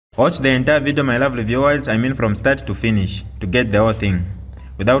Watch the entire video, my lovely viewers, I mean from start to finish, to get the whole thing.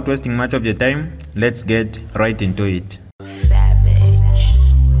 Without wasting much of your time, let's get right into it.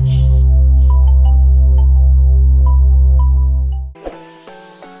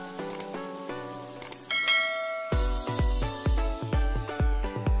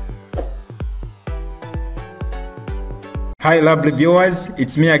 Hi lovely viewers,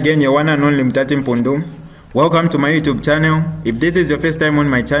 it's me again, your one and only Mutati Mpundu. Welcome to my YouTube channel. If this is your first time on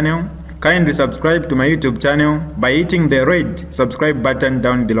my channel, kindly subscribe to my YouTube channel by hitting the red subscribe button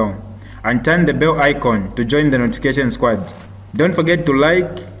down below and turn the bell icon to join the notification squad. Don't forget to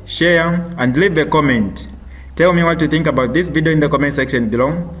like, share and leave a comment. Tell me what you think about this video in the comment section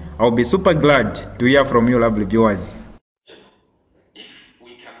below. I'll be super glad to hear from you lovely viewers. If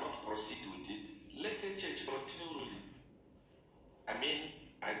we cannot proceed with it, let the church continue ruling.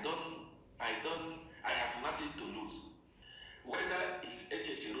 I have nothing to lose. Whether it's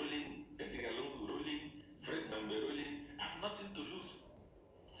HH ruling, Edgalungu ruling, Fred Member ruling, I have nothing to lose.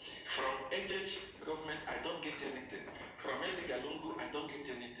 From HH government, I don't get anything. From Edgalungu, I don't get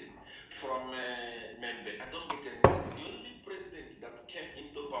anything. From Member, I don't get anything. The only president that came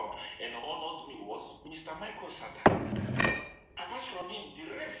into power and honored me was Mr. Michael Sata. Apart from him, the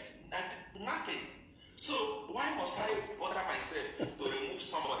rest, nothing. So why must I bother myself to remove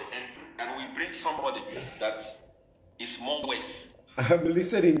somebody and we bring somebody that is more worth? I'm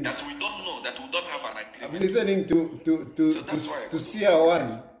listening. That we don't know, that we don't have an agreement. I'm listening to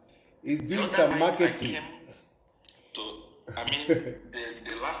CR1. He's doing some marketing.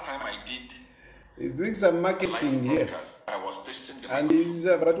 The last time I did. He's doing some marketing here. I was testing the and he's,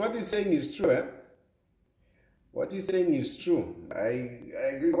 but what he's saying is true. What he's saying is true. I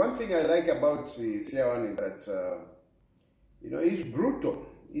agree. One thing I like about CR1 is that, he's brutal.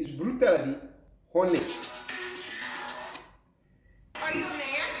 He's brutally honest. Are you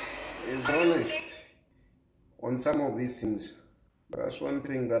there? He's honest on some of these things. That's one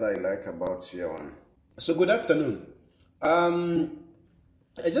thing that I like about CR1. So good afternoon. I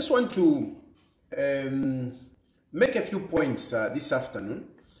just want to make a few points this afternoon.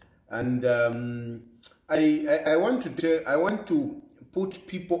 And I want to put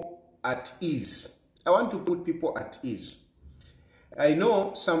people at ease. I want to put people at ease. I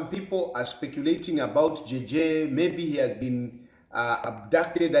know some people are speculating about JJ. Maybe he has been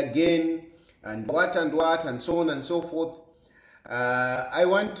abducted again, and what and so on and so forth. I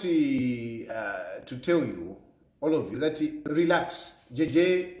want to tell you, all of you, that relax.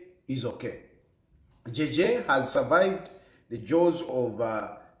 JJ is okay. JJ has survived the jaws of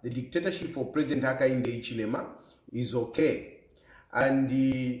the dictatorship for President Hakainde Hichilema. Is okay, and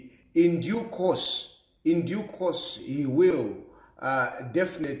in due course he will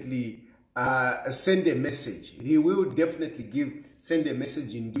definitely send a message. He will definitely send a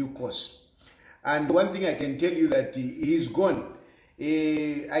message in due course. And one thing I can tell you that he's gone.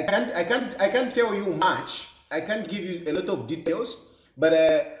 I can't tell you much. I can't give you a lot of details, but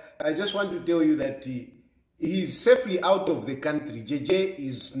I just want to tell you that he's safely out of the country. JJ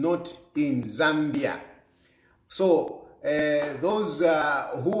is not in Zambia. So those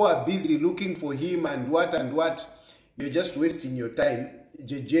who are busy looking for him and what, you're just wasting your time.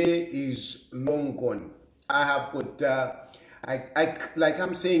 JJ is long gone. I have got, like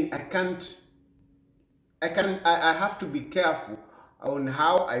I'm saying, I have to be careful on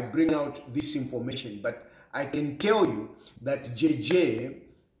how I bring out this information, but I can tell you that JJ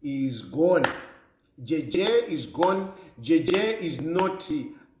is gone. JJ is gone. JJ is not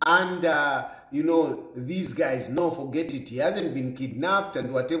under, these guys. No, forget it. He hasn't been kidnapped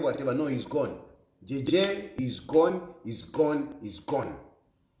and whatever. No, he's gone. JJ is gone, is gone, is gone.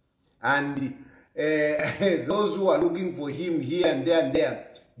 And those who are looking for him here and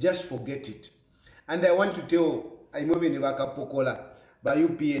there, just forget it. And I want to tell Pokola by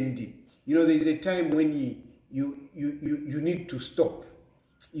UPND, there is a time when you need to stop.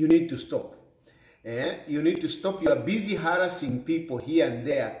 You need to stop. You need to stop. You are busy harassing people here and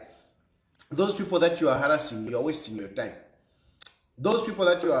there. Those people that you are harassing, you are wasting your time. Those people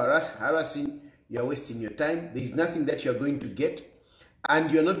that you are harassing, you are wasting your time. There is nothing that you are going to get.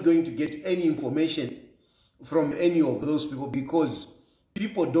 And you are not going to get any information from any of those people because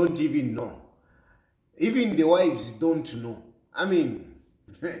people don't even know. Even the wives don't know. I mean,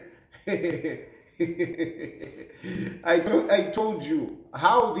 I told you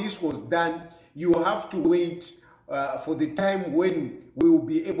how this was done. You have to wait for the time when we will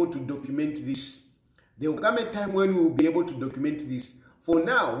be able to document this. There will come a time when we will be able to document this. For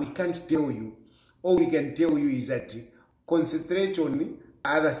now, we can't tell you. All we can tell you is that concentrate on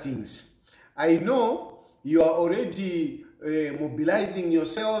other things. I know you are already mobilizing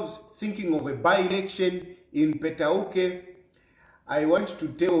yourselves, thinking of a by-election in Petauke. I want to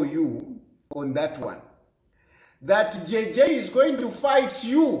tell you on that one that JJ is going to fight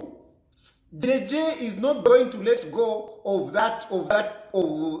you. JJ is not going to let go of that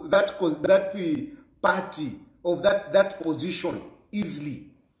party, of that position easily.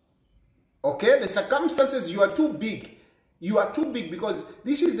 Okay, the circumstances, you are too big. You are too big, because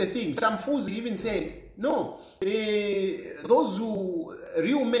this is the thing. Some fools even said, no, those who,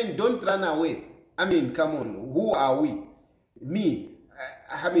 real men don't run away. I mean, come on, who are we? Me.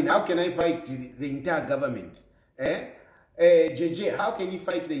 I mean, how can I fight the entire government? JJ, how can you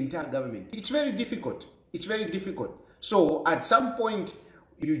fight the entire government? It's very difficult. It's very difficult. So at some point,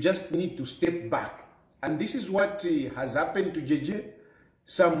 you just need to step back. And this is what has happened to JJ.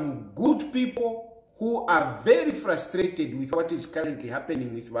 Some good people who are very frustrated with what is currently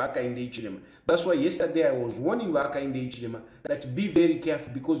happening with Waka in the Ichilema. That's why yesterday I was warning Waka in the Ichilema that be very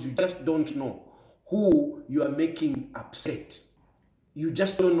careful, because you just don't know who you are making upset. You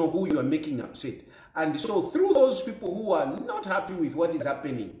just don't know who you are making upset. And so through those people who are not happy with what is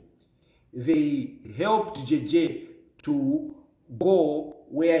happening, they helped JJ to go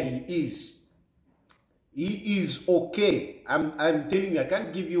where he is. He is okay. I'm telling you, I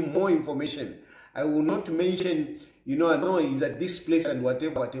can't give you more information. I will not mention, I know he's at this place and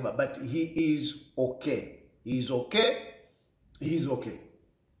whatever, but he is okay. He's okay. He's okay.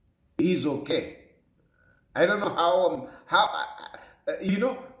 He's okay. I don't know how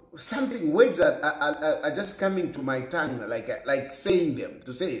something, words are just coming to my tongue, like saying them,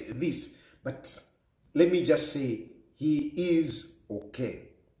 to say this. But let me just say, he is okay.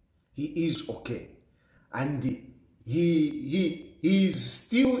 He is okay. And he is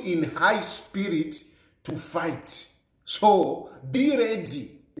still in high spirit to fight. So be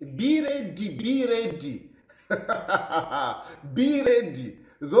ready. Be ready. Be ready. Be ready.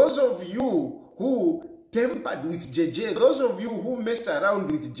 Those of you who tempered with JJ, those of you who messed around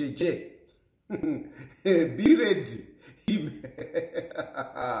with JJ, be ready.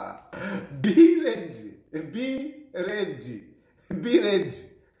 Be ready. Be ready. Be ready.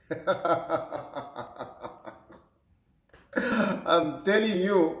 I'm telling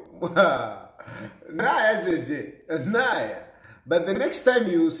you, Naya JJ, Naya. But the next time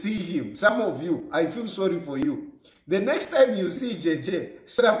you see him, some of you, I feel sorry for you. The next time you see JJ,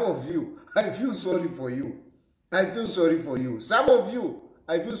 some of you, I feel sorry for you. I feel sorry for you. Some of you,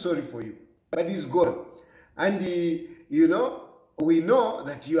 I feel sorry for you. But he's gone. And, we know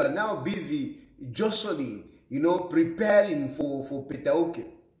that you are now busy jostling, preparing for Petauke.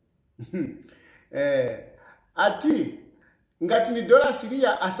 Ati, ngati ni dola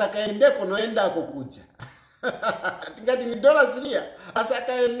siria asakaendeko noendako kuja. Ngati ni dola siria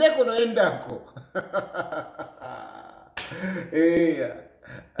asakaendeko noendako.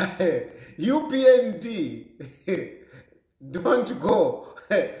 UPND, don't go.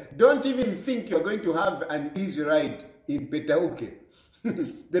 Don't even think you're going to have an easy ride in Petauke.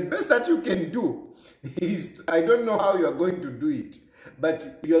 The best that you can do is, I don't know how you're going to do it,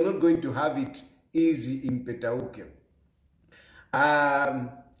 but you're not going to have it easy in Petauke. I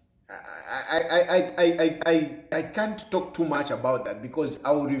can't talk too much about that, because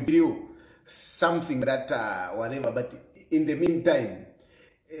I will reveal something that whatever. But in the meantime,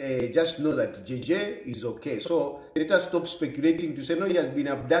 just know that JJ is okay. So let us stop speculating to say, no, he has been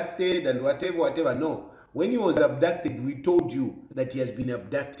abducted and whatever. No. When he was abducted, we told you that he has been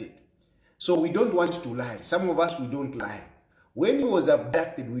abducted. So we don't want to lie. Some of us, we don't lie. When he was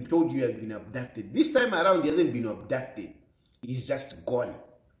abducted, we told you he has been abducted. This time around, he hasn't been abducted. He's just gone.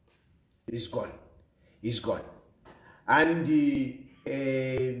 He's gone. He's gone. And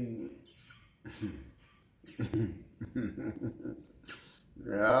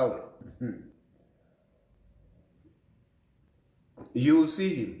you will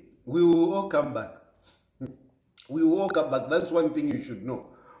see him. We will all come back. We will all come back. That's one thing you should know.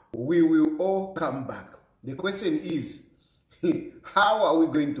 We will all come back. The question is, how are we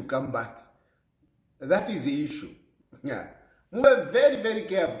going to come back? That is the issue. Yeah. We're very, very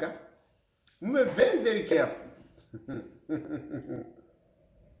careful. We're very, very careful.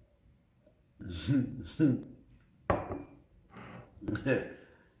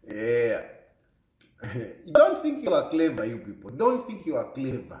 Yeah. Don't think you are clever, you people. Don't think you are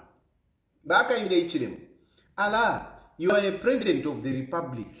clever. Baka in the Ichilem. Allah, you are a president of the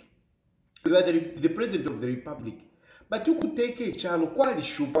republic. You are the president of the republic. But you could take a child quite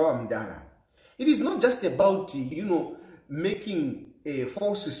shupawa mdana. It is not just about, making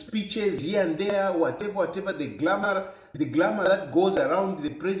false speeches here and there, whatever, the glamour that goes around the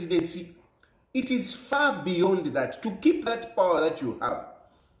presidency. It is far beyond that. To keep that power that you have,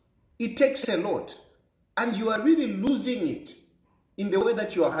 it takes a lot. And you are really losing it in the way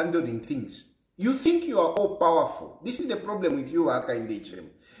that you are handling things. You think you are all powerful. This is the problem with you, Aka in the HM.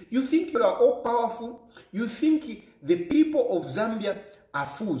 You think you are all powerful. You think the people of Zambia are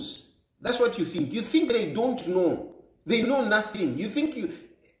fools. That's what you think. You think they don't know. They know nothing. You think you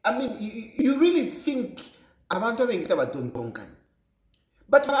really think abantu abengita batontonkan.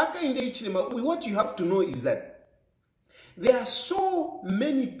 But for Aka in the HM, what you have to know is that there are so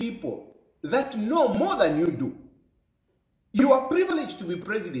many people that know more than you do. You are privileged to be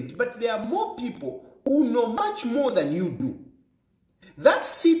president, but there are more people who know much more than you do. That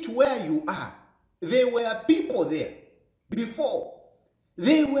seat where you are, there were people there before.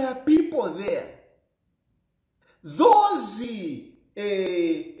 There were people there. Those, the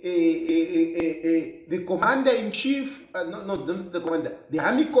commander-in-chief, not the commander, the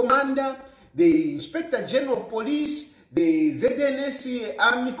army commander, the inspector general of police, the ZNS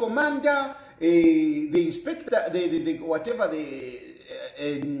army commander, the inspector, whatever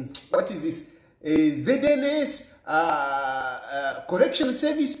what is this? ZNS, correction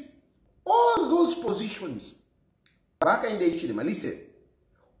service, all those positions. Back in the HLM, listen,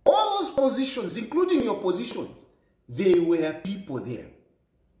 all those positions, including your positions, there were people there.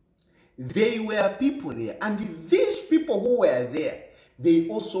 There were people there. And these people who were there, they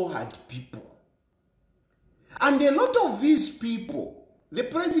also had people. And a lot of these people, the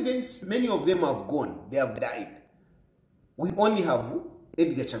presidents, many of them have gone. They have died. We only have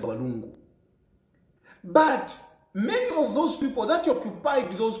Edgar Chagwalungu. But many of those people that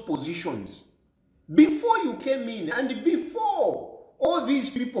occupied those positions, before you came in and before all these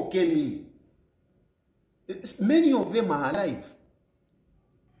people came in, many of them are alive.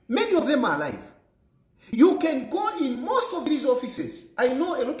 Many of them are alive. You can go in most of these offices. I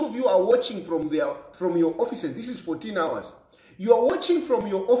know a lot of you are watching from your offices. This is 14 hours. You are watching from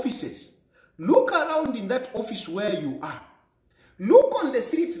your offices. Look around in that office where you are. Look on the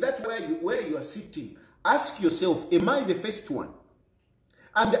seat where you are sitting. Ask yourself, am I the first one?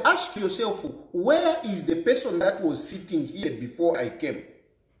 And ask yourself, where is the person that was sitting here before I came?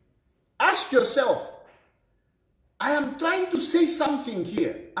 Ask yourself. I am trying to say something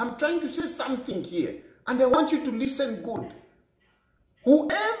here. I'm trying to say something here. And I want you to listen good.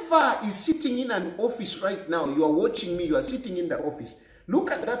 Whoever is sitting in an office right now, you are watching me, you are sitting in the office.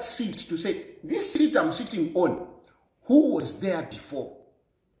 Look at that seat to say, this seat I'm sitting on, who was there before?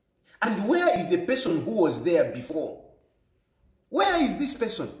 And where is the person who was there before? Where is this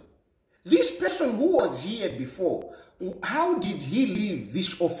person? This person who was here before, how did he leave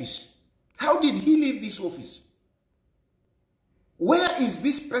this office? How did he leave this office? Where is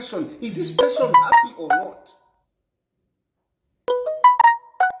this person? Is this person happy or not?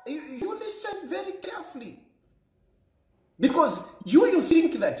 You listen very carefully. Because you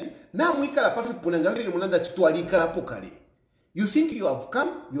think that now you think you have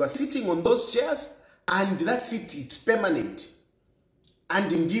come, you are sitting on those chairs, and that's it, it's permanent.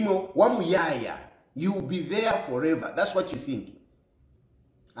 And in Dimo, Wamuyaya, you will be there forever. That's what you think.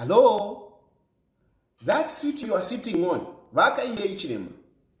 Hello? That seat you are sitting on, Vaka in the HM.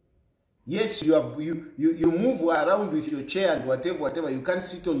 Yes, you move around with your chair and whatever. You can't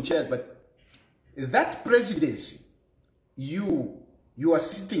sit on chairs, but that presidency you are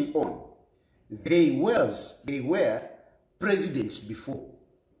sitting on, they were presidents before.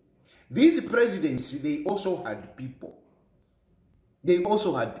 These presidents, they also had people. They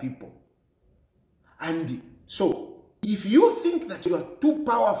also had people. And so, if you think that you are too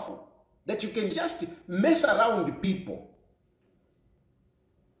powerful, that you can just mess around people,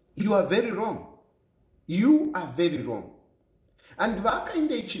 you are very wrong. You are very wrong. And back in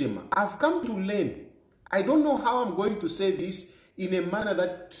the HLM, I've come to learn. I don't know how I'm going to say this in a manner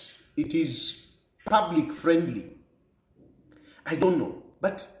that it is public friendly. I don't know.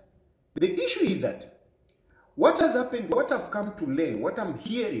 But the issue is that what has happened, what I've come to learn, what I'm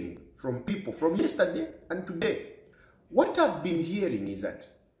hearing from people from yesterday and today, what I've been hearing is that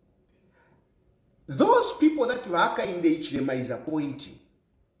those people that Waka in the HLM is appointing,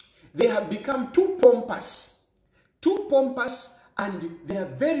 they have become too pompous, and they are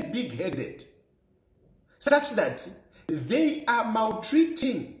very big-headed, such that they are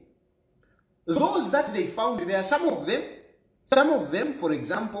maltreating those that they found. There are some of them, for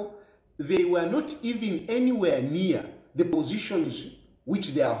example, they were not even anywhere near the positions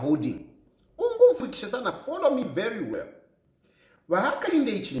which they are holding. Follow me very well. Wahaka in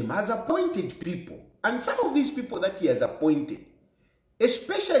the HLM has appointed people, and some of these people that he has appointed,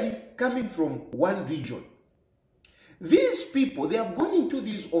 especially coming from one region, these people, they have gone into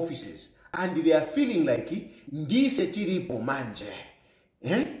these offices and they are feeling like ndise tiripo manje.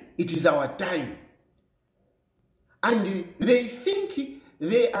 It is our time. And they think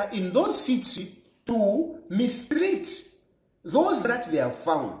they are in those seats to mistreat those that they have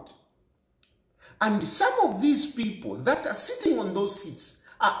found. And some of these people that are sitting on those seats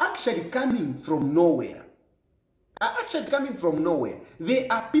are actually coming from nowhere. They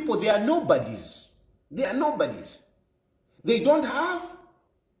are people, they are nobodies. They don't have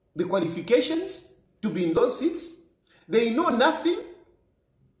the qualifications to be in those seats. They know nothing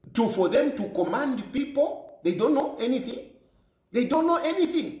for them to command people. They don't know anything.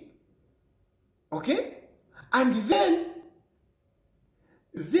 Okay? And then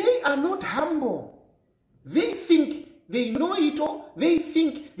they are not humble. They think they know it all. They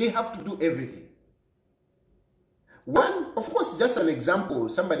think they have to do everything. One, of course, just an example.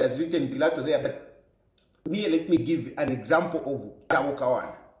 Somebody has written Pilato there, but let me give an example of Tabo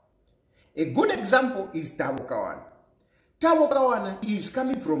Kawana. A good example is Tabo Kawana. Tabo Kawana is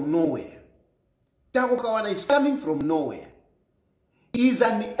coming from nowhere. He is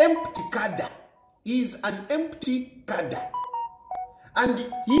an empty cadre. And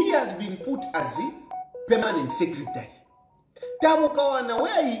he has been put as a permanent secretary. Tabo Kawana,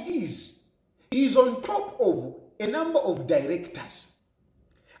 where he is on top of a number of directors.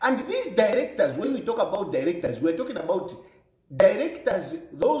 And these directors, when we talk about directors, we're talking about directors,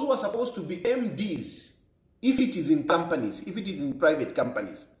 those who are supposed to be MDs, if it is in companies, if it is in private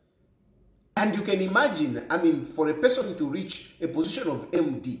companies. And you can imagine, for a person to reach a position of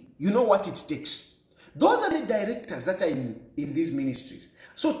MD, you know what it takes. Those are the directors that are in these ministries.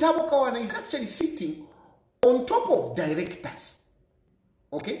 So Tabo Kawana is actually sitting on top of directors.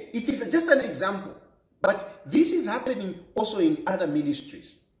 Okay? It is just an example. But this is happening also in other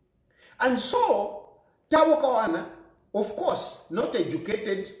ministries. And so, Tabo Kawana, of course, not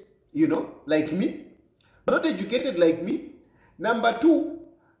educated, like me. Number two,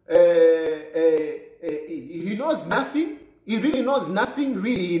 he knows nothing. He really knows nothing,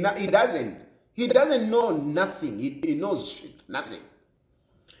 really. He doesn't. He doesn't know nothing. He knows nothing.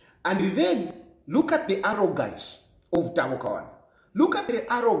 And then, look at the arrogance of Tabo Kawana. Look at the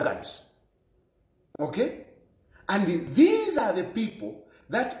arrogance. Okay? And these are the people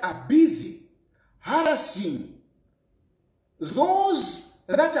that are busy harassing those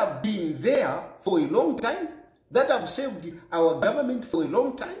that have been there for a long time, that have served our government for a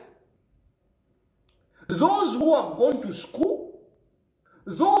long time, those who have gone to school,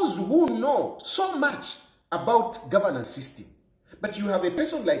 those who know so much about governance system. But you have a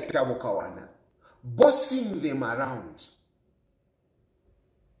person like Tabo Kawana bossing them around.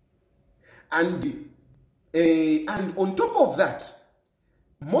 And on top of that,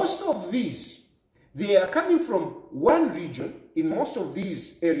 most of these, they are coming from one region. In most of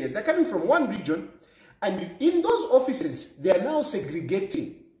these areas, they're coming from one region, and in those offices, they are now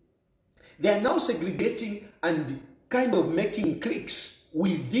segregating. And kind of making cliques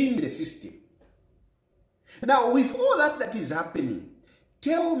within the system. Now, with all that is happening,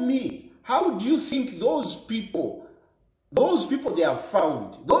 tell me, how do you think those people they have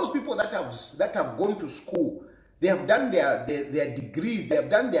found, those people that have gone to school, they have done their degrees, they have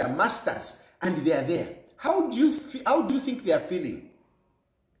done their masters, and they are there. How do you think they are feeling?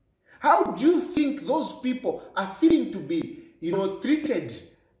 How do you think those people are feeling to be, treated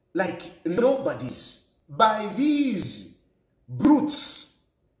like nobodies by these brutes?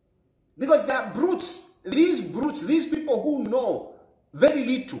 Because they are brutes, these people who know very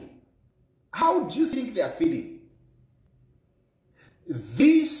little. How do you think they are feeling?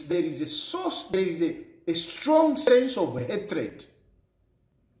 There is a strong sense of hatred.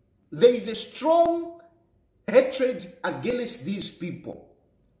 There is a strong hatred against these people.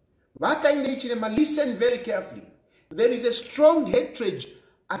 Listen very carefully. There is a strong hatred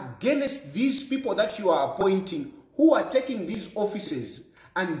against these people that you are appointing, who are taking these offices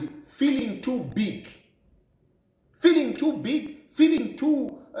and feeling too big, feeling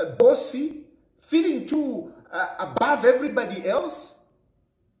too bossy, feeling too above everybody else,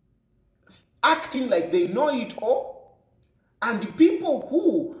 acting like they know it all. And the people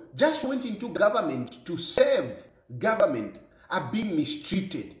who just went into government to serve government are being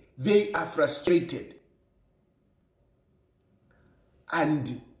mistreated. They are frustrated.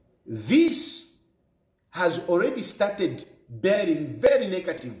 And this has already started bearing very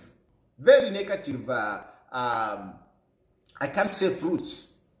negative, I can't say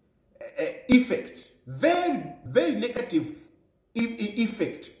fruits, effect, very negative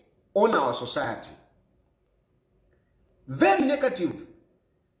effect on our society. Very negative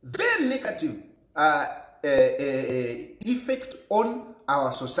effect on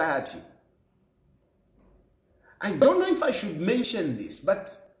our society. I don't know if I should mention this,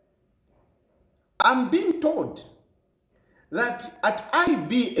 but I'm being told that at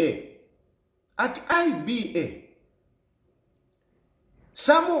IBA,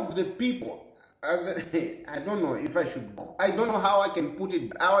 some of the people, I don't know if I should go, I don't know how I can put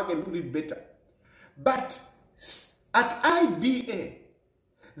it better, but at IBA,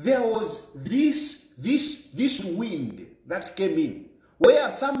 there was this wind that came in,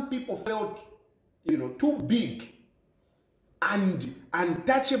 where some people felt, too big and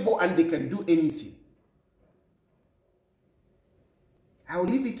untouchable, and they can do anything. I'll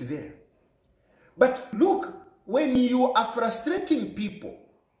leave it there. But look, when you are frustrating people,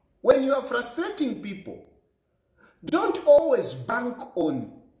 don't always bank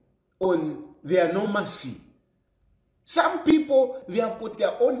on their normalcy. Some people, they have got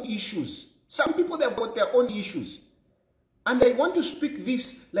their own issues. And I want to speak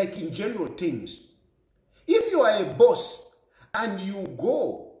this like in general terms. If you are a boss and you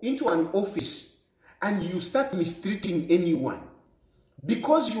go into an office and you start mistreating anyone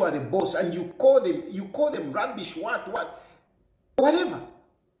because you are the boss, and you call them rubbish, whatever.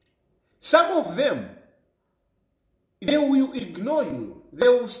 Some of them, they will ignore you. They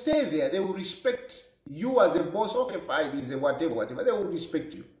will stay there. They will respect you as a boss. Okay, fine, is a whatever. They will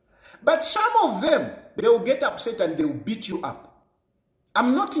respect you. But some of them, they will get upset and they will beat you up.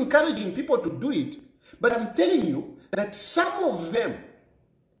 I'm not encouraging people to do it, but I'm telling you that some of them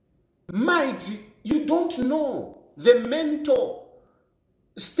you don't know the mental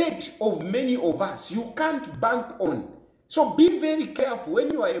state of many of us. You can't bank on. So be very careful when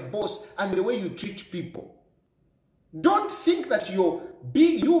you are a boss and the way you treat people. Don't think that you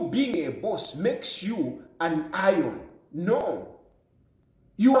being a boss makes you an iron. No.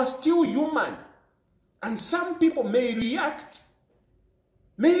 You are still human. And some people may react,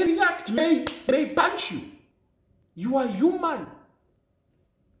 may punch you. You are human.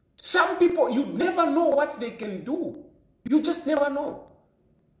 Some people, you never know what they can do. You just never know.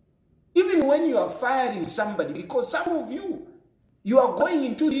 Even when you are firing somebody, because some of you are going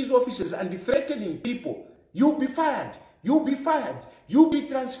into these offices and threatening people. You'll be fired. You'll be fired. You'll be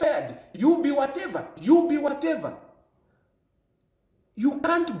transferred. You'll be whatever. You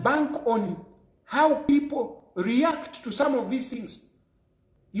can't bank on how people react to some of these things.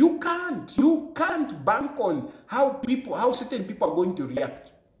 You can't bank on how certain people are going to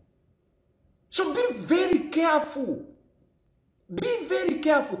react. So be very careful. Be very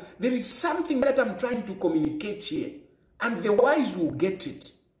careful. There is something that I'm trying to communicate here, and the wise will get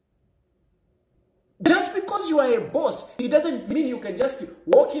it. Just because you are a boss, it doesn't mean you can just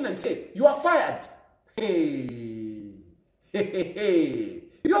walk in and say, you are fired. Hey.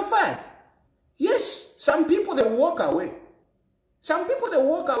 You are fired. Yes, some people, they walk away.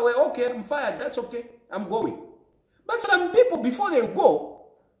 Okay, I'm fired. That's okay. I'm going. But some people, before they go,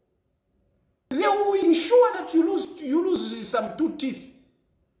 they will ensure that you lose some 2 teeth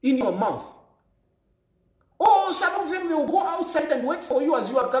in your mouth. Or some of them, they will go outside and wait for you as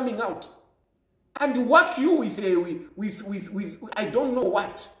you are coming out and whack you with I don't know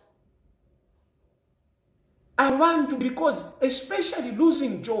what. Because especially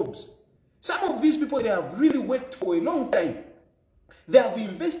losing jobs. Some of these people, they have really worked for a long time. They have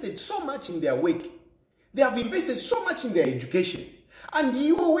invested so much in their work. They have invested so much in their education. And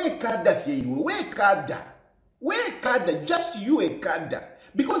you just you a cadre.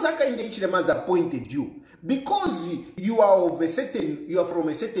 Because Hakainde has appointed you. Because you are from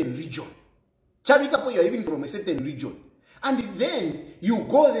a certain region. Chabikapo, you are even from a certain region. And then you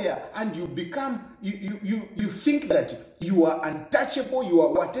go there and you become, you think that you are untouchable, you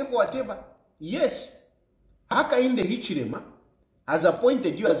are whatever. Yes, Hakainde Hichilema has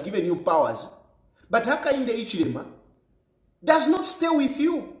appointed you, has given you powers. But Hakainde Hichilema does not stay with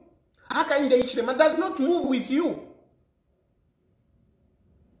you. Hakainde Hichilema does not move with you.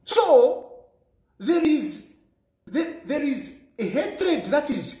 So there is a hatred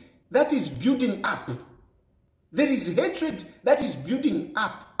that is building up. There is hatred that is building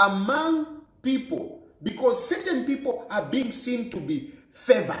up among people because certain people are being seen to be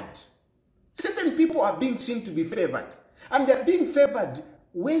favored. Certain people are being seen to be favored. And they are being favored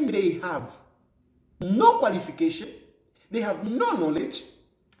when they have no qualification, they have no knowledge,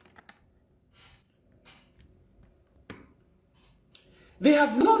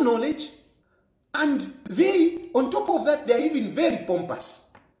 and they, on top of that, they are even very pompous.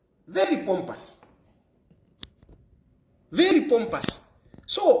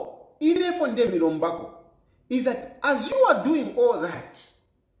 So, Ilefonde Milombako is that as you are doing all that,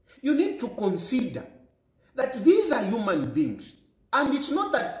 you need to consider that these are human beings. And it's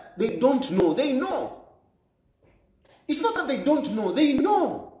not that they don't know, they know. It's not that they don't know. They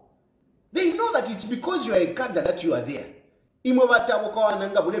know. They know that it's because you are a cadre that you are there. You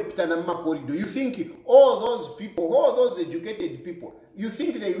think all those people, all those educated people, you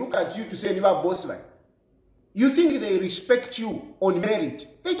think they look at you to say, you are boss man. You think they respect you on merit.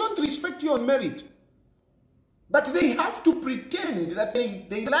 They don't respect you on merit. But they have to pretend that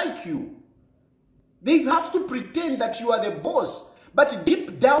they like you. They have to pretend that you are the boss. But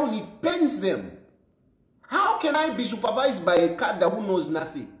deep down, it pains them. How can I be supervised by a cadre who knows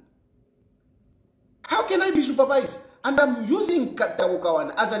nothing? How can I be supervised? And I'm using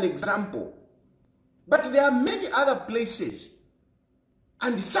Katawokawan as an example. But there are many other places.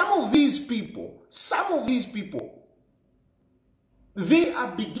 And some of these people, they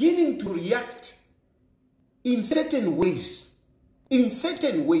are beginning to react in certain ways. In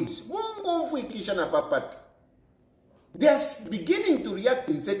certain ways. They are beginning to react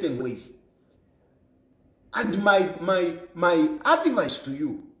in certain ways. And my advice to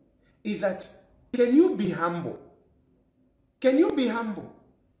you is that, can you be humble? Can you be humble?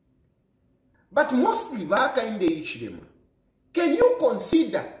 But mostly, can you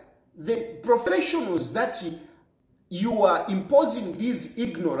consider the professionals that you are imposing these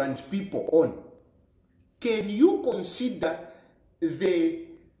ignorant people on? Can you consider the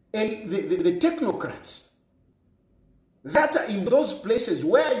technocrats that are in those places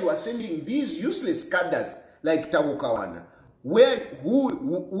where you are sending these useless cadres like Tawokawana, where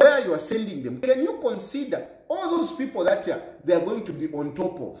you are sending them? Can you consider all those people that they are going to be on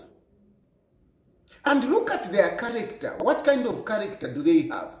top of? And look at their character. What kind of character do they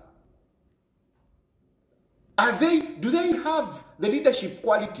have? Do they have the leadership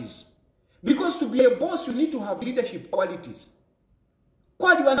qualities? Because to be a boss, you need to have leadership qualities.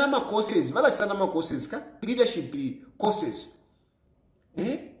 Leadership courses.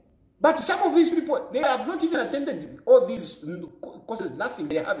 But some of these people, they have not even attended all these courses, nothing,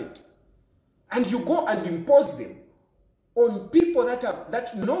 they haven't. And you go and impose them on people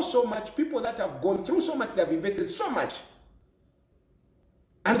that know so much, people that have gone through so much, they have invested so much.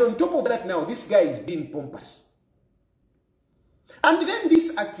 And on top of that now, this guy is being pompous. And then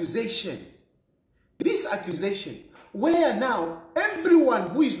this accusation, where now everyone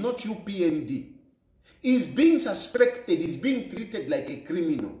who is not UPND is being suspected, is being treated like a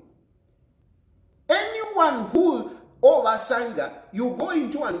criminal. Anyone who, Sanga, you go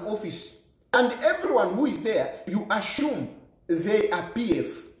into an office and everyone who is there, you assume they are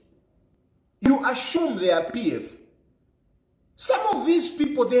PF. You assume they are PF. Some of these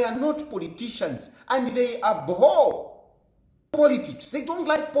people, they are not politicians and they abhor politics. They don't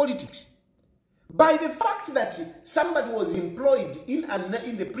like politics. By the fact that somebody was employed in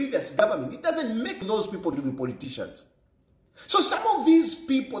the previous government, it doesn't make those people to be politicians. So some of these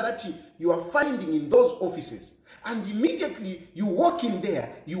people that you are finding in those offices, and immediately you walk in there,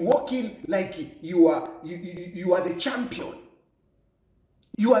 you walk in like you are the champion.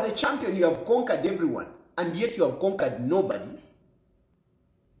 You are the champion, you have conquered everyone, and yet you have conquered nobody,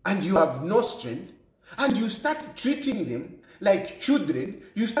 and you have no strength, and you start treating them like children,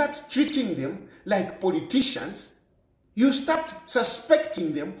 you start treating them like politicians, you start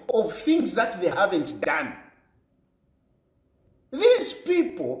suspecting them of things that they haven't done. These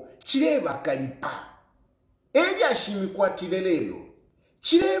people, chireva kalipa. Elia shimikwatile lelo.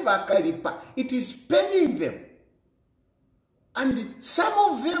 Chireva kalipa. It is paining them. And some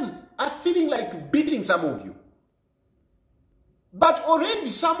of them are feeling like beating some of you. But already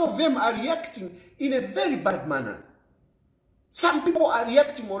some of them are reacting in a very bad manner. Some people are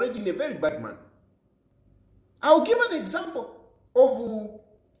reacting already in a very bad manner. I'll give an example of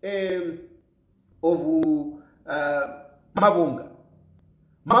Mabonga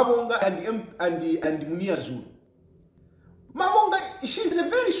and Munia Zulu. Mabonga, she's a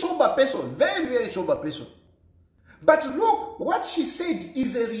very sober person, very, very sober person. But look, what she said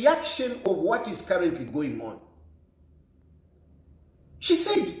is a reaction of what is currently going on. She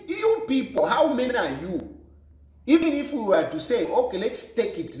said, you people, how many are you? Even if we were to say, okay, let's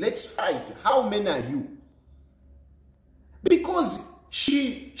take it, let's fight, how many are you? Because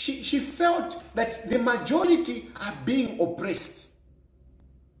she felt that the majority are being oppressed.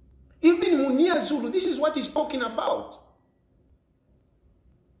 Even Munia Zulu, this is what he's talking about.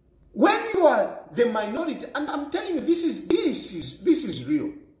 When you are the minority, and I'm telling you, this is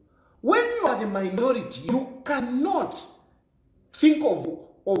real. When you are the minority, you cannot think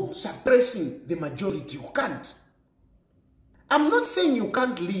of suppressing the majority. You can't. I'm not saying you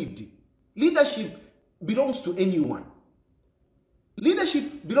can't lead. Leadership belongs to anyone.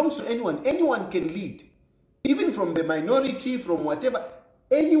 Leadership belongs to anyone. Anyone can lead. Even from the minority, from whatever,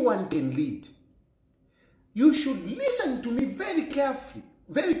 anyone can lead. you should listen to me very carefully,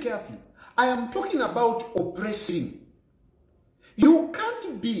 very carefully. I am talking about oppressing. You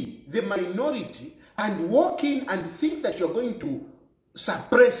can't be the minority and walk in and think that you're going to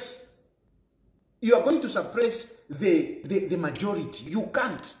suppress. You are going to suppress the majority. You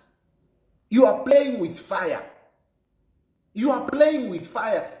can't. You are playing with fire. You are playing with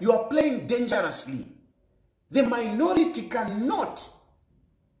fire. You are playing dangerously. The minority cannot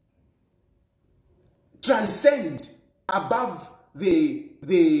transcend above the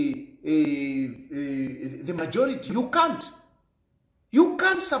majority. You can't. You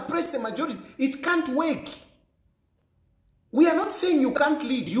can't suppress the majority. It can't work. We are not saying you can't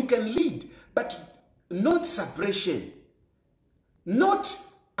lead. You can lead, but not suppression, not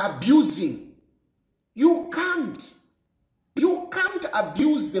abusing. You can't. You can't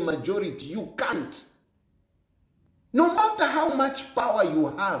abuse the majority. You can't. No matter how much power you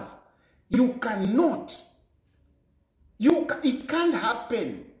have, you cannot. It can't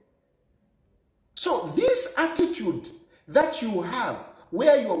happen. So this attitude that you have,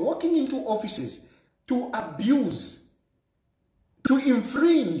 where you are walking into offices to abuse, to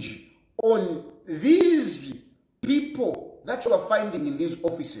infringe on these people that you are finding in these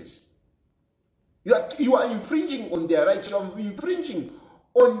offices, you are infringing on their rights, you are infringing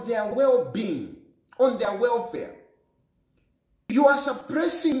on their well-being, on their welfare. You are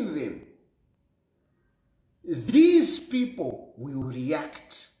suppressing them. These people will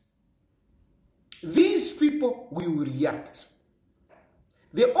react. These people will react.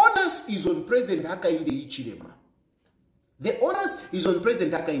 The onus is on President Hakainde Hichilema. The onus is on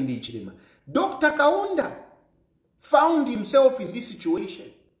President Hakainde Hichilema. Dr. Kaunda found himself in this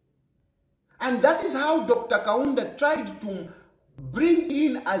situation. And that is how Dr. Kaunda tried to bring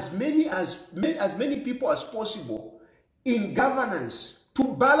in as many people as possible in governance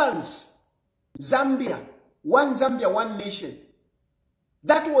to balance Zambia, one nation.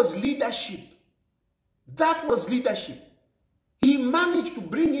 That was leadership. That was leadership. He managed to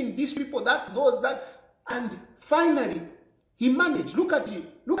bring in these people, and finally he managed.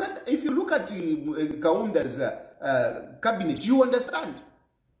 If you look at Kaunda's cabinet, you understand.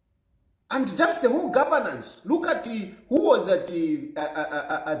 And just the whole governance. Look at who was at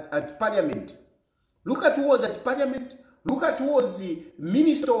Parliament. Look at who was at Parliament. Look at who was the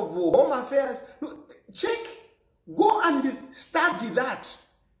Minister of Home Affairs. Check. Go and study that.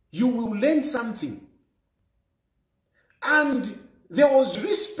 You will learn something. And there was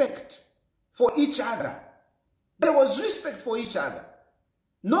respect for each other. There was respect for each other.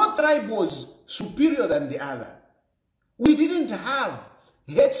 No tribe was superior than the other. We didn't have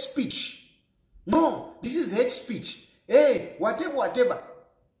hate speech. No, this is hate speech. Hey, whatever.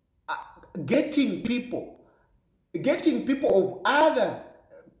 Getting people of other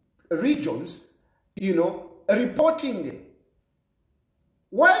regions, reporting them.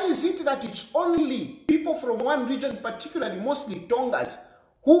 Why is it that it's only people from one region, particularly mostly Tongas,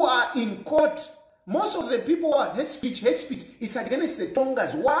 who are in court? Most of the people who are hate speech is against the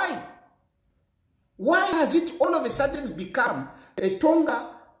Tongas. Why? Why has it all of a sudden become a Tonga,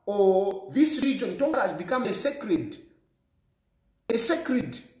 or this region, Tonga has become a sacred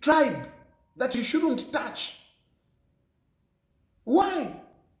tribe that you shouldn't touch? Why?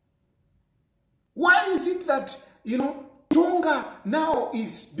 Why is it that, Tonga now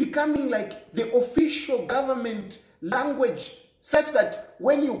is becoming like the official government language, such that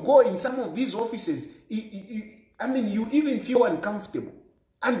when you go in some of these offices, you even feel uncomfortable.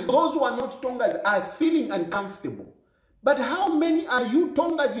 And those who are not Tongas are feeling uncomfortable. But how many are you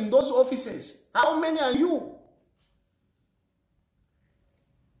Tongas in those offices? How many are you?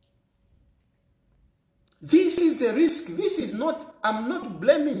 This is a risk. This is not, I'm not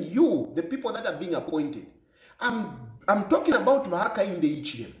blaming you, the people that are being appointed. I'm talking about Hakainde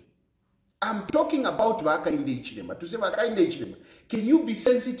Hichilema. I'm talking about Hakainde Hichilema. To say Hakainde Hichilema, can you be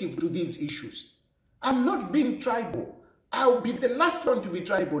sensitive to these issues? I'm not being tribal. I'll be the last one to be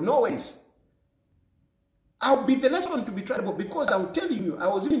tribal. No ways. I'll be the last one to be tribal, because I'm telling you, I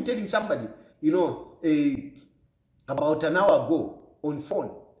was even telling somebody, about an hour ago on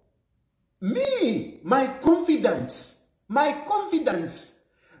phone. My confidence, my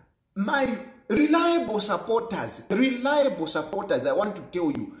reliable supporters, I want to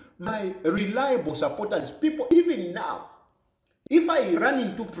tell you, my reliable supporters, people, even now, if I run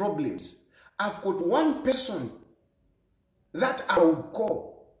into problems, I've got one person that I will call.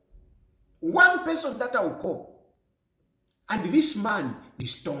 One person that I will call. And this man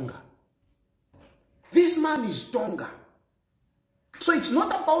is Tonga. This man is Tonga. So it's not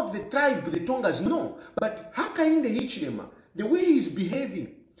about the tribe, the Tongas, no. But Hakainde Hichilema, the way he's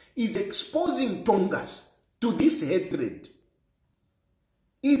behaving, is exposing Tongas to this hatred.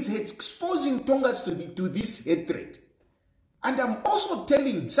 Is exposing Tongas to this hatred. And I'm also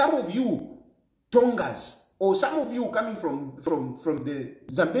telling some of you Tongas, or some of you coming from the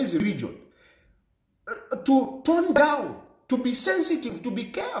Zambezi region, to tone down, to be sensitive, to be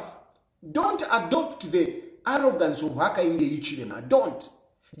careful. Don't adopt the arrogance of Hakainde Hichilema. Don't.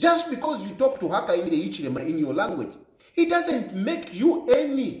 Just because you talk to Hakainde Hichilema in your language, it doesn't make you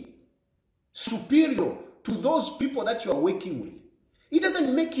any superior to those people that you are working with. It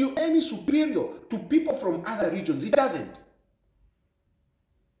doesn't make you any superior to people from other regions. It doesn't.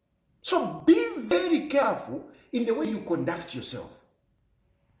 So be very careful in the way you conduct yourself.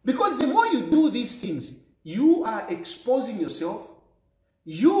 Because the more you do these things, you are exposing yourself.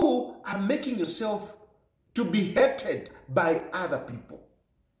 You are making yourself to be hated by other people.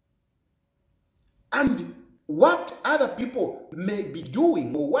 And what other people may be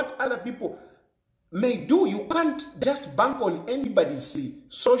doing, or what other people may do, you can't just bank on anybody's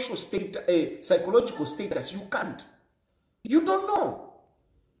social state, psychological status. You can't. You don't know.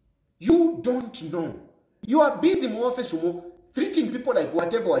 You don't know. You are busy in office treating people like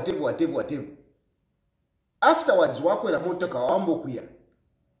whatever. Afterwards, wakwera motoka wambo kuya.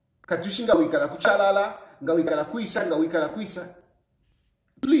 Katushinga wikala kuchalala, nga wikala kuisa.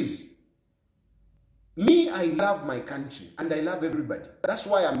 Please. Me, I love my country and I love everybody. That's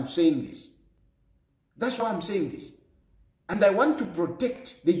why I'm saying this. That's why I'm saying this. And I want to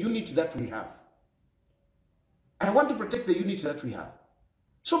protect the unity that we have. I want to protect the unity that we have.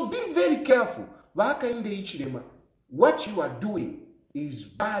 So be very careful. What you are doing is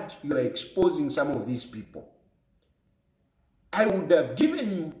bad. You are exposing some of these people. I would have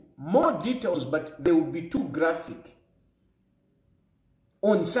given more details, but they would be too graphic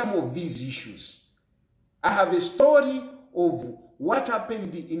on some of these issues. I have a story of what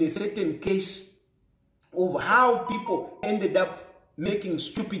happened in a certain case, of how people ended up making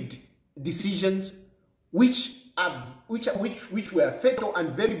stupid decisions which were fatal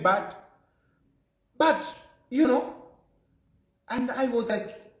and very bad. But, you know, and I was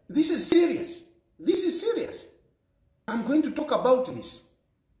like, this is serious. This is serious. I'm going to talk about this.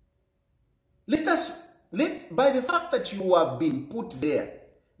 By the fact that you have been put there,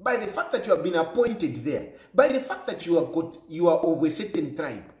 by the fact that you have been appointed there, by the fact that you are of a certain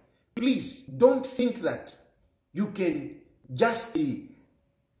tribe, please don't think that you can just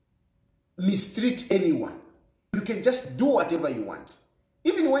mistreat anyone. You can just do whatever you want.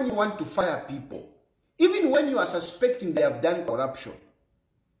 Even when you want to fire people, even when you are suspecting they have done corruption,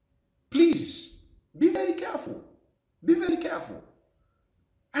 please be very careful. Be very careful.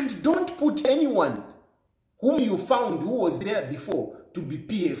 And don't put anyone whom you found who was there before to be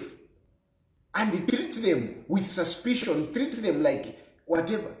PF and treat them with suspicion, treat them like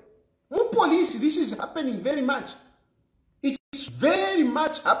whatever. Police, this is happening very much. It's very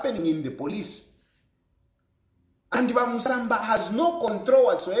much happening in the police. And Bamusamba has no control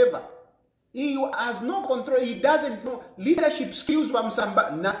whatsoever. He has no control. He doesn't know. Leadership skills,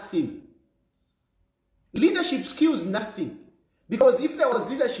 Bamusamba, nothing. Leadership skills, nothing. Because if there was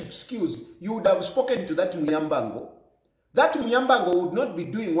leadership skills, you would have spoken to that Muyambango. That Muyambango would not be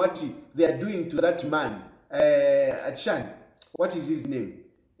doing what they are doing to that man, Achan. What is his name?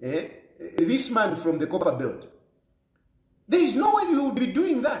 This man from the Copper Belt. There is no way you would be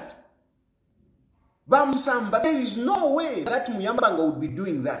doing that. Bamsamba, there is no way that Muyambango would be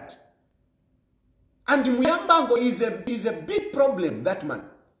doing that. And Muyambango is a big problem, that man.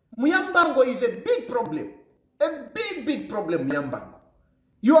 Muyambango is a big problem. A big problem, Muyambango.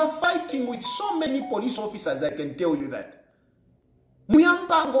 You are fighting with so many police officers, I can tell you that.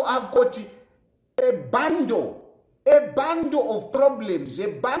 Muyambango have got a bundle of problems, a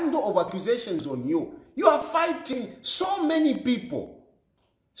bundle of accusations on you. You are fighting so many people.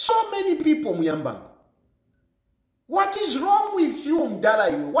 So many people, Muyambango. What is wrong with you,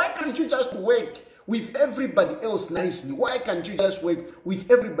 Mdala? Why can't you just work with everybody else nicely? Why can't you just work with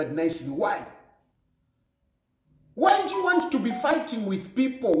everybody nicely? Why? Why do you want to be fighting with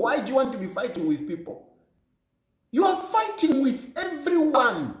people? Why do you want to be fighting with people? You are fighting with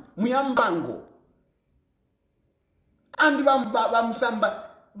everyone, Muyambango. And Bamsamba,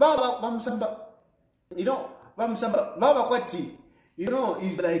 you know, Bamsamba, Baba Kwati, you know,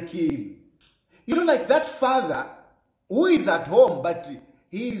 is like, you know, like that father who is at home, but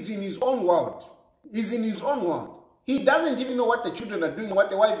he is in his own world. He's in his own world. He doesn't even know what the children are doing, what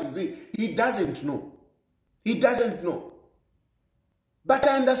the wife is doing. He doesn't know. He doesn't know. But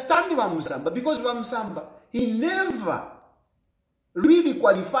I understand Bamsamba, because Bamsamba, he never really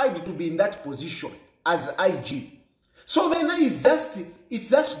qualified to be in that position as IG. So then it's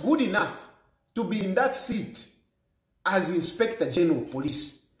just good enough to be in that seat as Inspector General of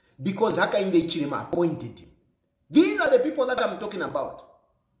Police because Hakainde Hichilema appointed him. These are the people that I'm talking about.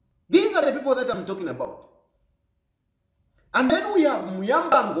 These are the people that I'm talking about. And then we have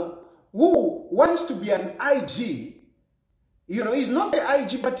Muyambango, who wants to be an IG. You know, he's not the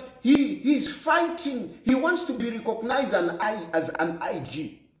IG, but he's fighting. He wants to be recognized as an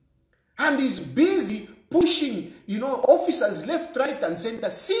IG. And he's busy pushing, you know, officers left, right, and center,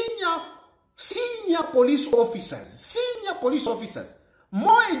 senior police officers,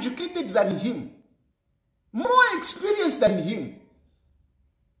 more educated than him, more experienced than him,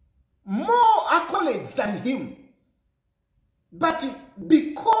 more accolades than him. But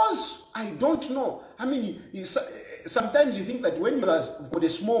because I don't know, I mean, sometimes you think that when you have got a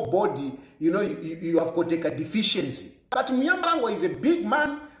small body, you know, you have got a deficiency. But Muyambango is a big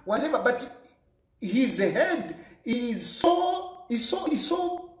man, whatever, but his head is so,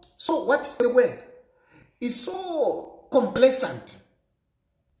 what is the word? Is so complacent.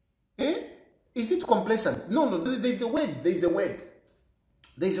 Eh? Is it complacent? No, there's a word. There's a word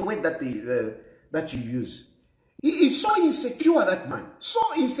that you use. He is so insecure, that man. So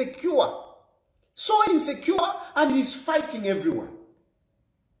insecure, and he's fighting everyone.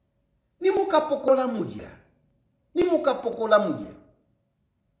 Nimukapokola mudia.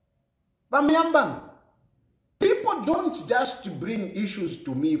 Bamuyambango. People don't just bring issues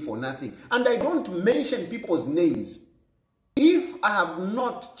to me for nothing. And I don't mention people's names if I have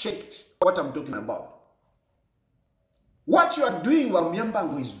not checked what I'm talking about. What you are doing,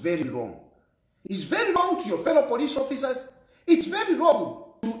 Bamuyambango, is very wrong. It's very wrong to your fellow police officers. It's very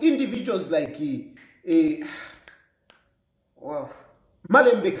wrong to individuals like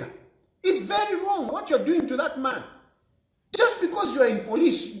Malembeka. It's very wrong what you're doing to that man. Just because you are in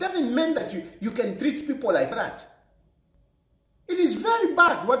police doesn't mean that you can treat people like that. It is very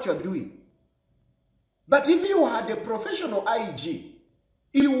bad what you're doing. But if you had a professional IG,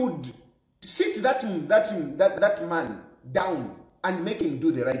 he would sit that man down and make him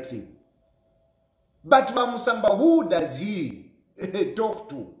do the right thing. But Bamusamba, who does he talk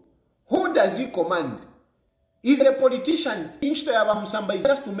to? Who does he command? He's a politician. Instead of Bamusamba is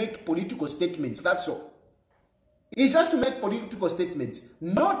just to make political statements, that's all. He's just to make political statements,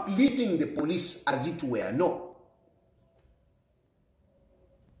 not leading the police as it were, no.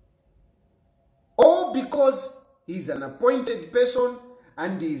 All because he's an appointed person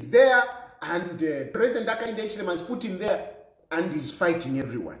and he's there and President Hakainde Hichilema has put him there and he's fighting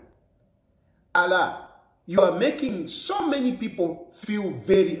everyone. Allah, you are making so many people feel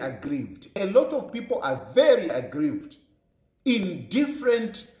very aggrieved. A lot of people are very aggrieved in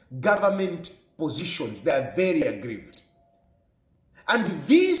different government positions. They are very aggrieved. And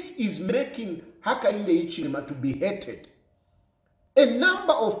this is making Hakainde Hichilema to be hated. A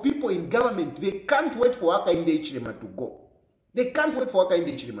number of people in government, they can't wait for Hakainde Hichilema to go. They can't wait for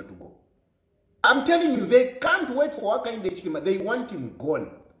Hakainde Hichilema to go. I'm telling you, they can't wait for Hakainde Hichilema. They want him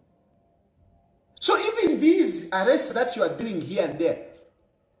gone. So even these arrests that you are doing here and there,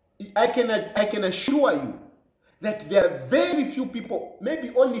 I can assure you that there are very few people,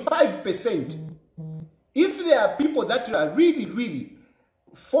 maybe only 5%. If there are people that are really, really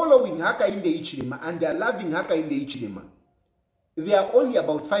following Hakainde Hichilema and they are loving Hakainde Hichilema, they are only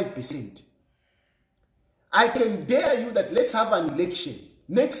about 5%. I can dare you that let's have an election,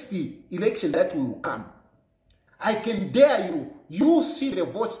 next election that will come. I can dare you, you see the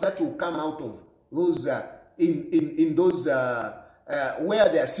votes that will come out of those in those where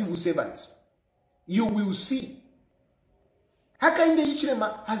they are civil servants. You will see. Hakainde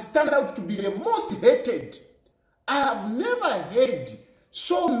Hichilema has turned out to be the most hated. I have never heard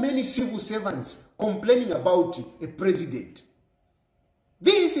so many civil servants complaining about a president.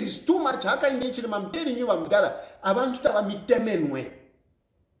 This is too much. Hakainde Hichilema, I'm telling you, Amdala, abantu tabamitemenwe.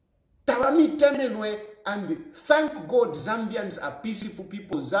 And thank God Zambians are peaceful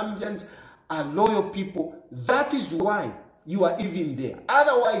people. Zambians are loyal people. That is why you are even there.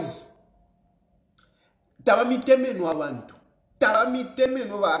 Otherwise, tabamitemenwe abantu.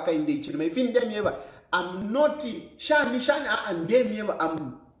 Tabamitemenwe wa Hakainde Hichilema. If in them ever, I'm not shani and them ever,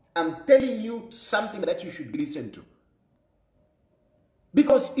 I'm telling you something that you should listen to.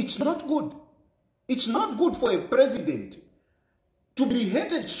 Because it's not good. It's not good for a president to be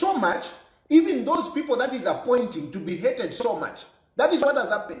hated so much, even those people that is appointing to be hated so much. That is what has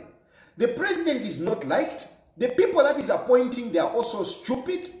happened. The president is not liked. The people that is appointing, they are also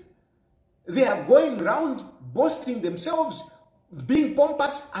stupid. They are going around boasting themselves, being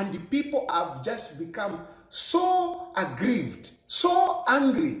pompous, and the people have just become so aggrieved, so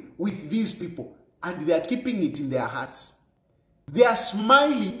angry with these people, and they are keeping it in their hearts. They are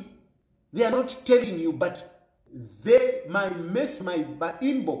smiling They are not telling you, but my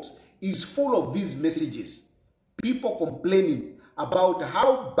inbox is full of these messages. People complaining about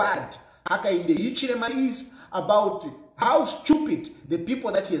how bad Hakainde Hichilema is, about how stupid the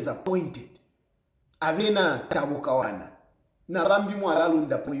people that he has appointed. Avena Tabukawana. Nabambi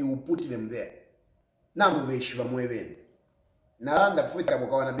Mwalalunda, you put them there. Namuveshi Vamweven. Nalanda for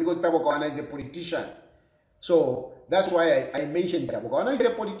Tabukawana, because Tabukawana is a politician. So that's why I mentioned Tabukawana is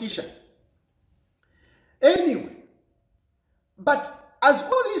a politician. Anyway, but as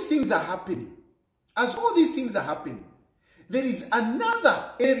all these things are happening, there is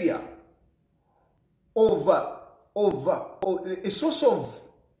another area of a source of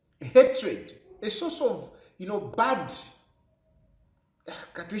hatred, a source of, bad,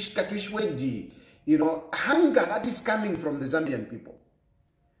 hunger that is coming from the Zambian people.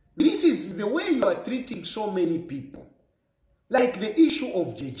 This is the way you are treating so many people. Like the issue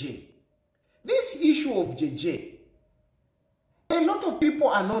of JJ. This issue of JJ, a lot of people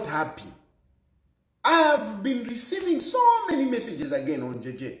are not happy. I have been receiving so many messages again on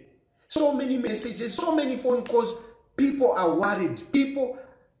JJ. So many messages, so many phone calls. People are worried. People,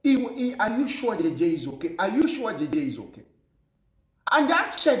 are you sure JJ is okay? Are you sure JJ is okay? And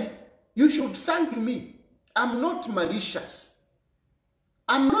actually, you should thank me. I'm not malicious.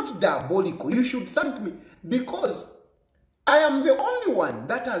 I'm not diabolical. You should thank me because I am the only one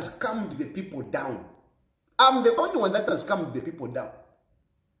that has calmed the people down. I'm the only one that has calmed the people down.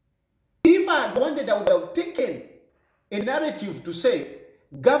 If I had wanted, I would have taken a narrative to say,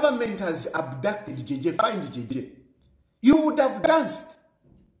 government has abducted JJ, find JJ. You would have danced.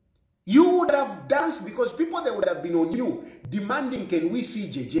 You would have danced because people, they would have been on you, demanding, can we see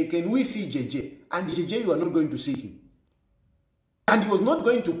JJ? Can we see JJ? And JJ, you are not going to see him. And he was not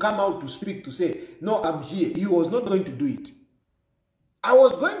going to come out to speak, to say, no, I'm here. He was not going to do it. I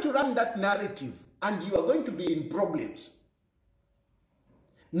was going to run that narrative, and you are going to be in problems.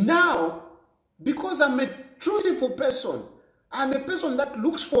 Now, because I'm a truthful person, I'm a person that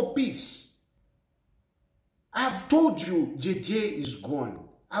looks for peace. I've told you, JJ is gone.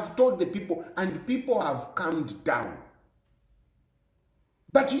 I've told the people, and people have calmed down.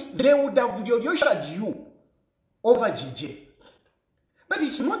 But they would have yoshed you over JJ. But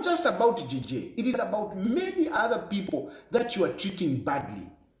it's not just about JJ. It is about many other people that you are treating badly.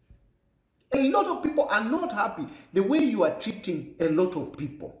 A lot of people are not happy the way you are treating a lot of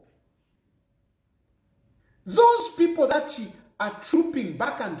people. Those people that are trooping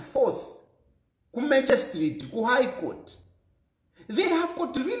back and forth, ku magistrate, ku high court, they have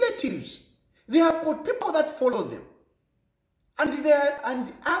got relatives. They have got people that follow them.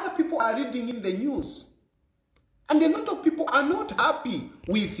 And other people are reading in the news. And a lot of people are not happy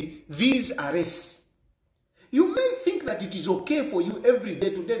with these arrests. You may think that it is okay for you every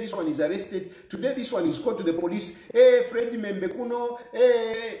day. Today this one is arrested. Today this one is called to the police. Freddy Membekuno.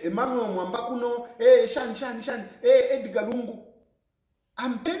 Emmanuel Mwambakuno. Shan. Edgar Lungu.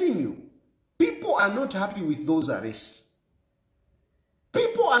 I'm telling you, people are not happy with those arrests.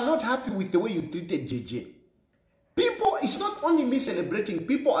 People are not happy with the way you treated JJ. People, it's not only me celebrating,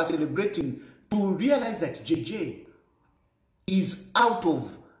 people are celebrating to realize that JJ is out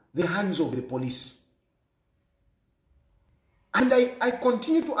of the hands of the police. And I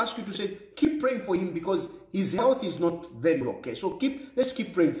continue to ask you to say, keep praying for him because his health is not very okay. So let's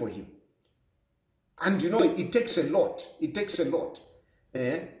keep praying for him. And it takes a lot. It takes a lot.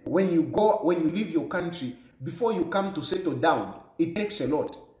 When you leave your country, before you come to settle down, it takes a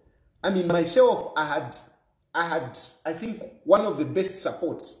lot. I mean, myself, I had, I think, one of the best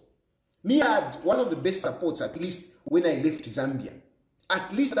supports. I had one of the best supports, at least when I left Zambia.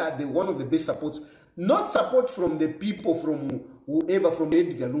 At least I had one of the best supports. Not support from the people, from whoever, from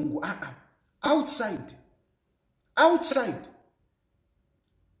Edgar Lungu. Outside. Outside.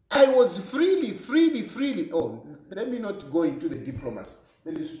 I was freely. Oh, let me not go into the diplomacy.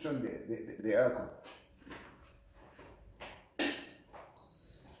 Let me switch on the aircon.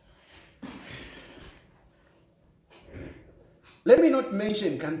 Let me not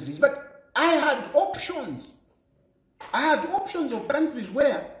mention countries, but I had options. I had options of countries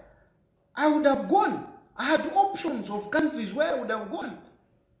where I would have gone. I had options of countries where I would have gone.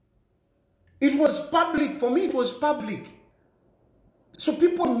 It was public. For me, it was public. So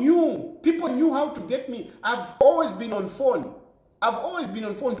people knew how to get me. I've always been on phone.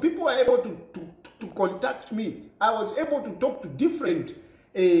 People were able to contact me. I was able to talk to different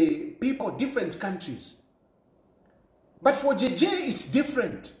people, different countries. But for JJ, it's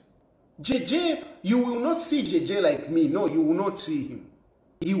different. JJ, you will not see JJ like me. No, you will not see him.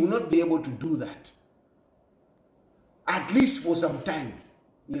 He will not be able to do that. At least for some time.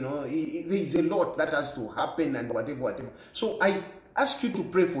 You know, there's a lot that has to happen and whatever. So I ask you to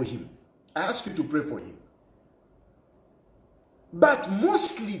pray for him. I ask you to pray for him. But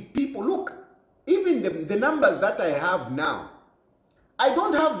mostly people, look, even the numbers that I have now, I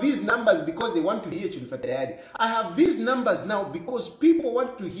don't have these numbers because they want to hear Chunifatayadi. I have these numbers now because people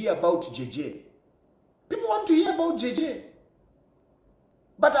want to hear about JJ. People want to hear about JJ.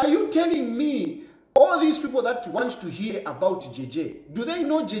 But are you telling me all these people that want to hear about JJ, do they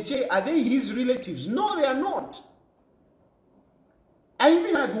know JJ? Are they his relatives? No, they are not. I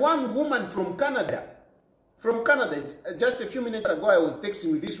even had one woman from Canada. From Canada, just a few minutes ago, I was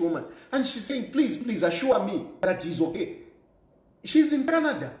texting with this woman, and she's saying, please assure me that he's okay. She's in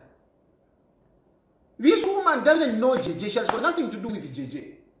Canada. This woman doesn't know JJ. She has got nothing to do with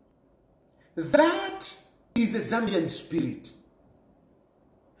JJ. That is the Zambian spirit.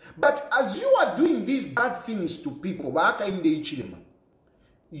 But as you are doing these bad things to people,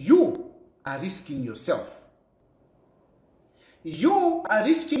 you are risking yourself. You are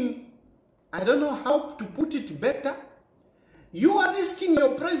risking, I don't know how to put it better, you are risking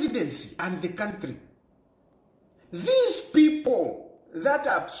your presidency and the country. These people that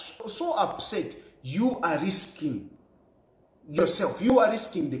are so upset, you are risking yourself. You are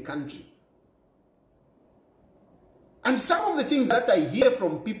risking the country. And some of the things that I hear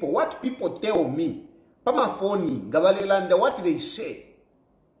from people, what people tell me, Pamafoni, Gabalelanda, what they say,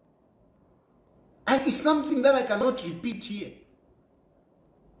 and it's something that I cannot repeat here.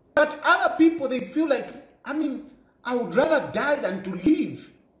 But other people, they feel like, I mean, I would rather die than to live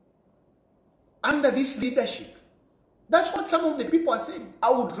under this leadership. That's what some of the people are saying.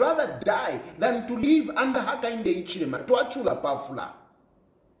 I would rather die than to live under Hakainde Ichilema, to Achula Pafula.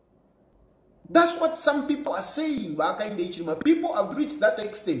 That's what some people are saying. People have reached that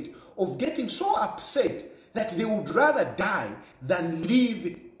extent of getting so upset that they would rather die than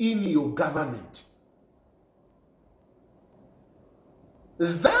live in your government.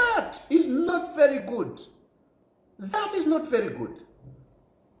 That is not very good. That is not very good.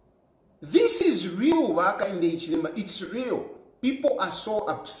 This is real. It's real. People are so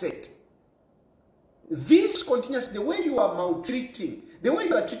upset. This continues, the way you are maltreating, the way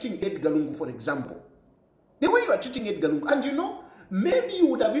you are treating Edgar Lungu, for example. The way you are treating Edgar Lungu. And you know, maybe you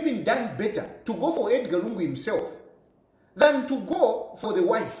would have even done better to go for Edgar Lungu himself than to go for the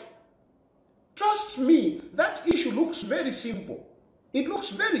wife. Trust me, that issue looks very simple. It looks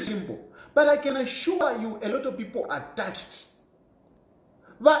very simple. But I can assure you, a lot of people are touched.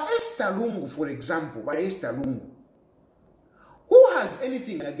 By Esther Lungu, for example, by Esther Lungu. Who has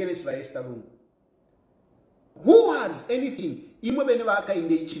anything against by Esther Lungu? Who has anything? You were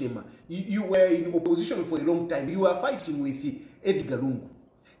in opposition for a long time. You were fighting with Edgar Lungu.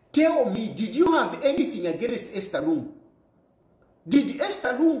 Tell me, did you have anything against Esther Lungu? Did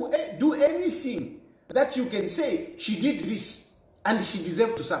Esther Lungu do anything that you can say she did this and she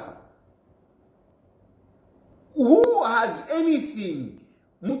deserved to suffer? Who has anything?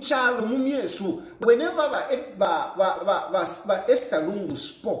 Muchalo Mumiesu, whenever Esther Lungu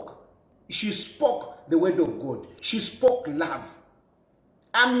spoke, she spoke the word of God. She spoke love.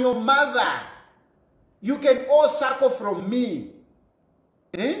 I'm your mother. You can all suckle from me.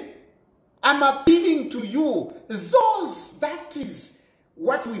 I'm appealing to you. That is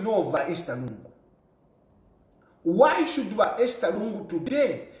what we know of Esther Lungu. Why should Esther Lungu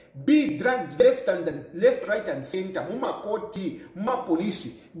today be dragged left, right, and center? Muma koti, muma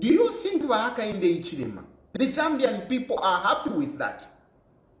police. Do you think the Zambian people are happy with that?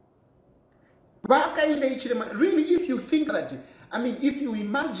 Really, if you think that, I mean, if you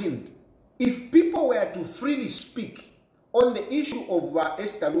imagined, if people were to freely speak on the issue of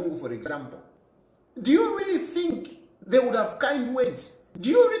Esther Lungu, for example, do you really think they would have kind words?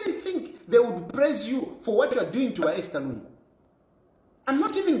 Do you really think they would praise you for what you are doing to Esther Lungu? I'm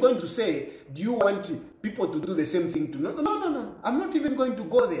not even going to say, do you want people to do the same thing to? No. I'm not even going to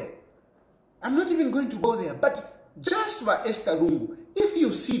go there. I'm not even going to go there. But just for Esther Lungu, if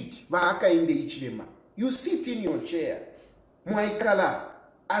you sit, you sit in your chair, Mwaikala,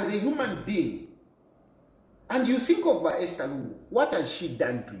 as a human being, and you think of Esther Lungu, what has she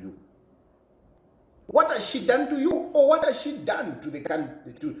done to you? What has she done to you? Or what has she done to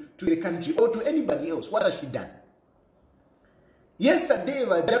the country or to anybody else? What has she done? Yesterday,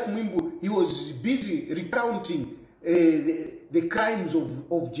 Jack Mwimbu, he was busy recounting the crimes of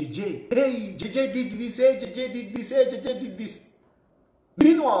JJ. Hey, JJ did this, hey, JJ did this, hey, JJ did this.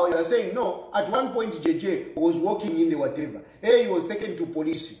 Meanwhile, you are saying, no, at one point JJ was walking in the whatever. Hey, he was taken to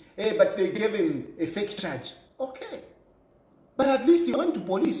police. Hey, but they gave him a fake charge. Okay. But at least he went to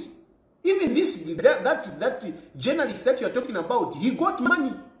police. Even that journalist that you're talking about, he got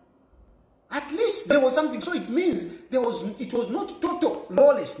money. At least there was something. So it means it was not total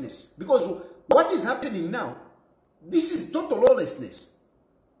lawlessness. Because what is happening now, this is total lawlessness,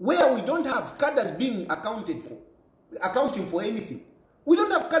 where we don't have cadres being accounting for anything. We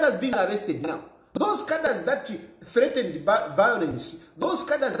don't have cadres being arrested now. Those cadres that threatened violence, those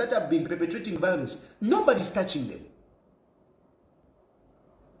cadres that have been perpetrating violence, nobody's touching them.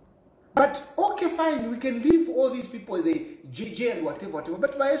 But okay, fine, we can leave all these people, the JJ and whatever.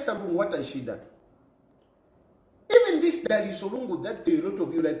 But by Esther, what has she done? Even this Dariso Lungu that a lot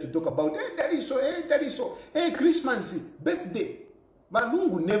of you like to talk about, hey, Christmas, birthday. But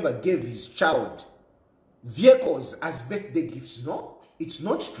Lungu never gave his child vehicles as birthday gifts. No, it's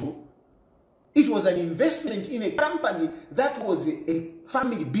not true. It was an investment in a company that was a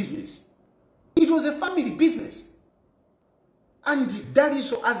family business. It was a family business. And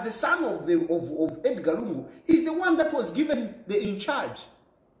Dariso, as the son of Edgar Lungu, is the one that was given the in charge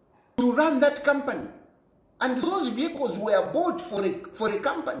to run that company. And those vehicles were bought for a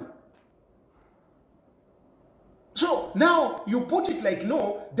company. So now you put it like,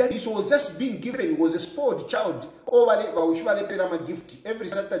 no, Dariso was just being given, was a spoiled child. Oh, we should gift every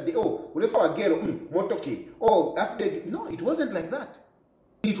Saturday. Oh, motoke. Oh, after. No, it wasn't like that.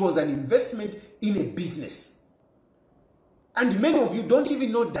 It was an investment in a business. And many of you don't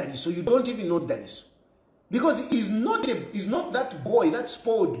even know Dariso. You don't even know Dariso. Because he's not that boy, that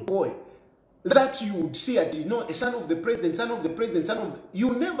spoiled boy that you would see at, a son of the president,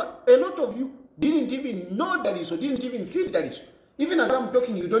 you never, a lot of you didn't even know Dariso, didn't even see Dariso. Even as I'm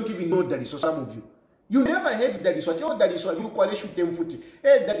talking, you don't even know Dariso, some of you. You never heard Dariso.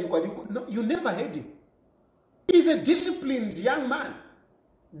 No, you never heard him. He's a disciplined young man.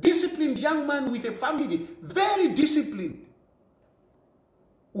 Disciplined young man with a family, very disciplined.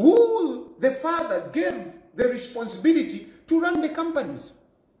 Who the father gave the responsibility to run the companies.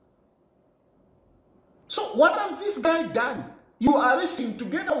 So what has this guy done? You arrest him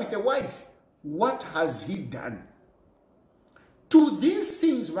together with a wife. What has he done? To these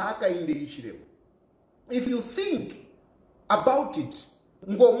things, if you think about it,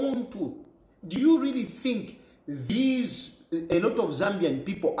 do you really think a lot of Zambian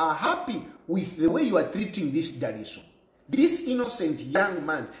people are happy with the way you are treating this Dariso? This innocent young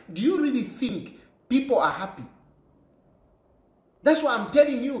man, do you really think people are happy? That's why I'm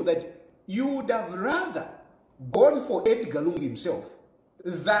telling you that you would have rather gone for Edgar Lungu himself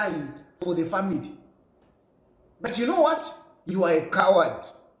than for the family. But you know what? You are a coward.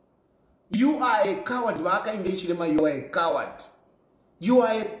 You are a coward. You are a coward. You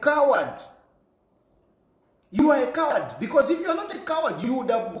are a coward. You are a coward. Because if you are not a coward, you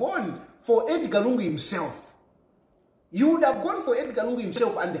would have gone for Edgar Lungu himself. You would have gone for Edgar Lungu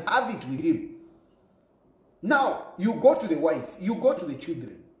himself and have it with him. Now, you go to the wife, you go to the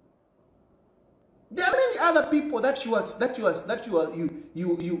children. There are many other people that you are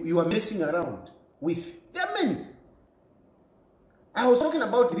messing around with. There are many. I was talking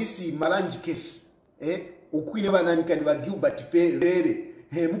about this Malanji case.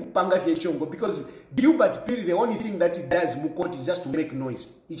 Because Gilbert Piri, the only thing that he does, Mukoti, is just to make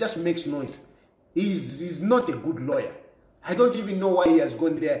noise. He just makes noise. He's not a good lawyer. I don't even know why he has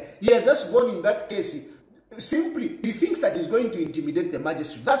gone there. He has just gone in that case. Simply, he thinks that he's going to intimidate the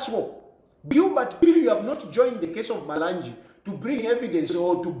magistrate. That's all. Gilbert Piri, you have not joined the case of Malanji to bring evidence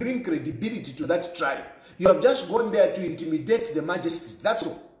or to bring credibility to that trial. You have just gone there to intimidate the magistrate. That's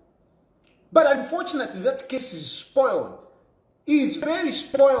all. But unfortunately, that case is spoiled. He is very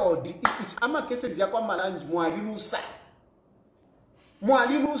spoiled. It's ama cases yakwa Malanji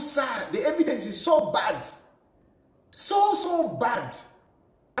mwalilusa. The evidence is so bad. So bad.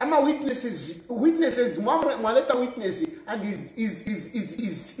 I'm a witnesses, Mwaleta witness, and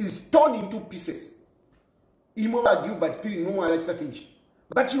is torn into pieces. But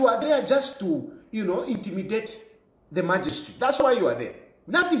you are there just to, intimidate the magistrate. That's why you are there.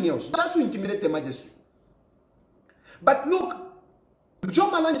 Nothing else. Just to intimidate the magistrate. But look, Joe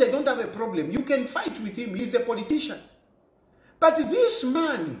Malanja, I don't have a problem. You can fight with him. He's a politician. But this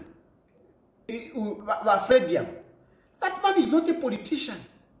man, Frediam, that man is not a politician.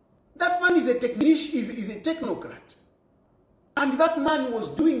 That man is a technician, is a technocrat. And that man was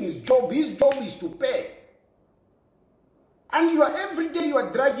doing his job. His job is to pay. And every day you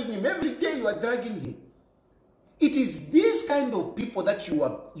are dragging him. Every day you are dragging him. It is this kind of people that you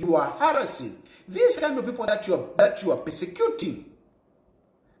are harassing. These kind of people that you are persecuting,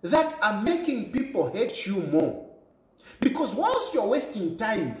 that are making people hate you more. Because whilst you're wasting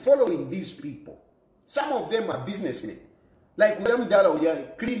time following these people, some of them are businessmen. Like William Dara,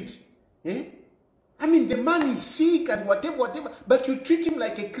 Clint, Eh? I mean, the man is sick and whatever, but you treat him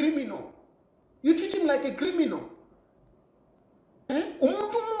like a criminal. You treat him like a criminal. Eh?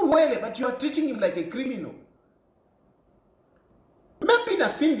 But you are treating him like a criminal. Maybe na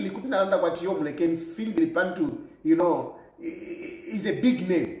Findley could not what you like in Findley Pantu, you know, is a big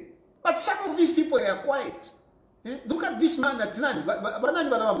name. But some of these people are quiet. Eh? Look at this man at Nani.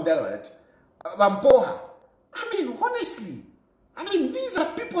 Vampoha. I mean, honestly, these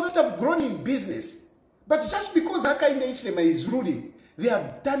are people that have grown in business. But just because Hakainde Hichilema is ruling, they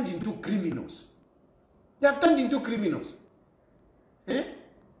have turned into criminals. They have turned into criminals. Eh?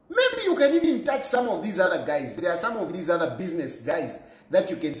 Maybe you can even touch some of these other guys. There are some of these other business guys that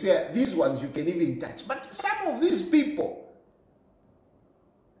you can say, these ones you can even touch. But some of these people,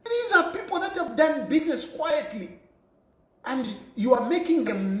 these are people that have done business quietly. And you are making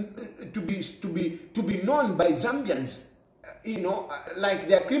them to be known by Zambians, you know, like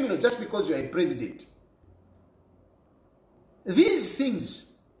they are criminals just because you are a president. These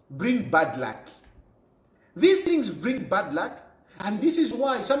things bring bad luck. These things bring bad luck, and this is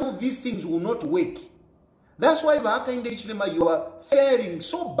why some of these things will not work. That's why Hakainde Hichilema, you are faring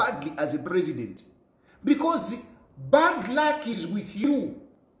so badly as a president, because bad luck is with you.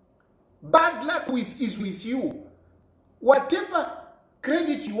 Bad luck is with you. Whatever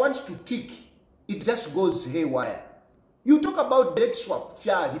credit you want to tick, it just goes haywire. You talk about debt swap,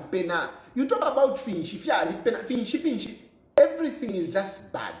 you talk about Finchi. Everything is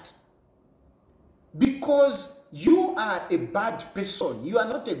just bad. Because you are a bad person. You are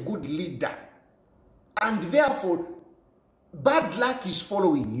not a good leader. And therefore, bad luck is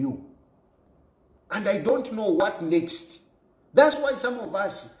following you. And I don't know what next. That's why some of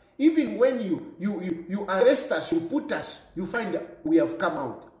us, even when you arrest us, you put us, you find that we have come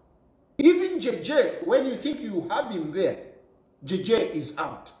out. Even JJ, when you think you have him there, JJ is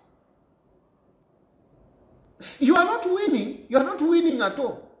out. You are not winning. You are not winning at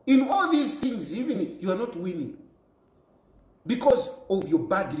all. In all these things, even you are not winning. Because of your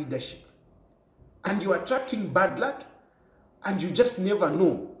bad leadership. And you are attracting bad luck. And you just never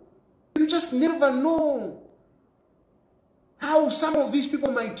know. You just never know how some of these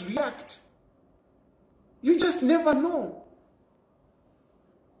people might react. You just never know.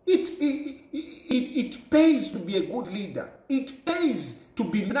 It pays to be a good leader. It pays to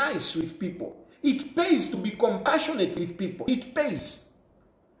be nice with people. It pays to be compassionate with people. It pays.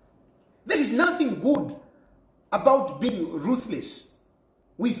 There is nothing good about being ruthless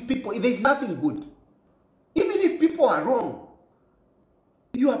with people. There is nothing good. Even if people are wrong,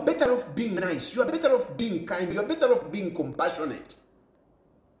 you are better off being nice. You are better off being kind. You are better off being compassionate.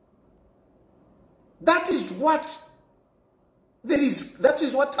 That is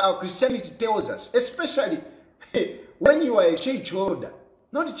what our Christianity tells us, especially when you are a church holder.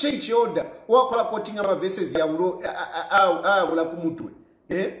 Not church holder. Wakala quoting our verses ya kumutwe.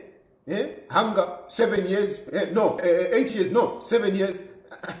 Hunger 7 years. No, 8 years. No, 7 years.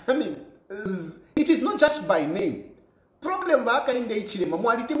 I mean, it is not just by name. Problem Hakainde Hichilema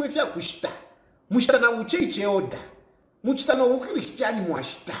mwalite mwefya kushita. Mushita na ucheche holder. Mushita na ukristiani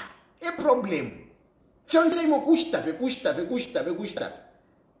mwashita. A problem. Fiancé mo kushita.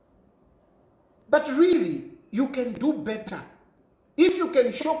 But really, you can do better. If you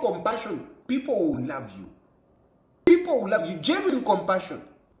can show compassion, people will love you. People will love you. Genuine compassion.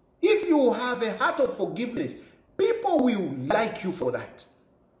 If you have a heart of forgiveness, people will like you for that.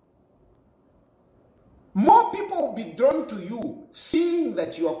 More people will be drawn to you, seeing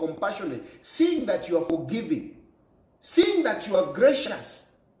that you are compassionate, seeing that you are forgiving, seeing that you are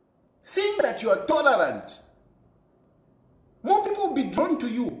gracious, seeing that you are tolerant. More people will be drawn to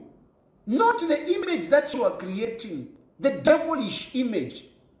you. Not the image that you are creating, the devilish image.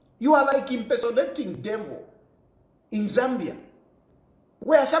 You are like impersonating devil in Zambia,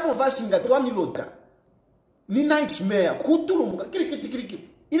 where some of us in that one lota, ni nightmare, kutulunga, kirikiti.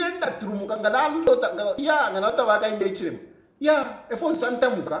 Inenda turumuka ngala lota ya nganata Hakainde Hichilema. Ya, efon santa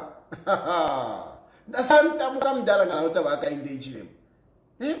muka. Da santa muka mdara nganata Hakainde Hichilema.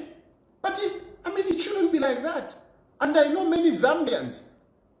 Eh? But it shouldn't be like that. And I know many Zambians.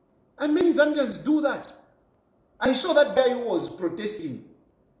 And many Zambians do that. I saw that guy who was protesting.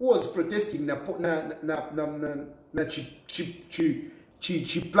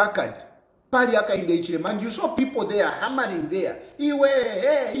 Placard. Pali Hakainde Hichilema. And you saw people there hammering there.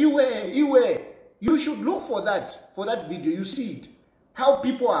 Iwe. You should look for that video. You see it. How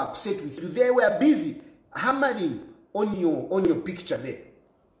people are upset with you. They were busy hammering on your picture there.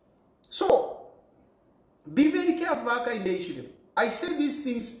 So, be very careful, Hakainde Hichilema. I say these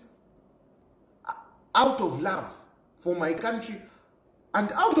things out of love for my country,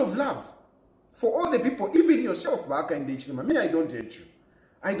 And out of love for all the people, even yourself, me, I don't hate you.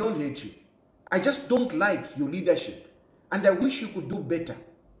 I don't hate you. I just don't like your leadership. And I wish you could do better.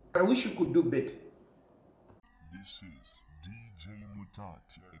 I wish you could do better. This is DJ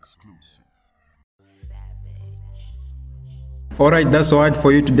Mutati exclusive. Alright, that's all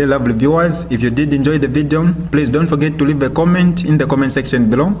for you today, lovely viewers. If you did enjoy the video, please don't forget to leave a comment in the comment section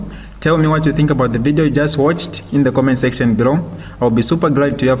below. Tell me what you think about the video you just watched in the comment section below. I'll be super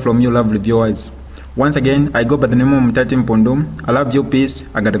glad to hear from you, lovely viewers. Once again, I go by the name of Mutati Mpundu. I love you, peace,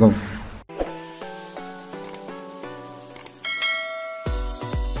 I gotta go.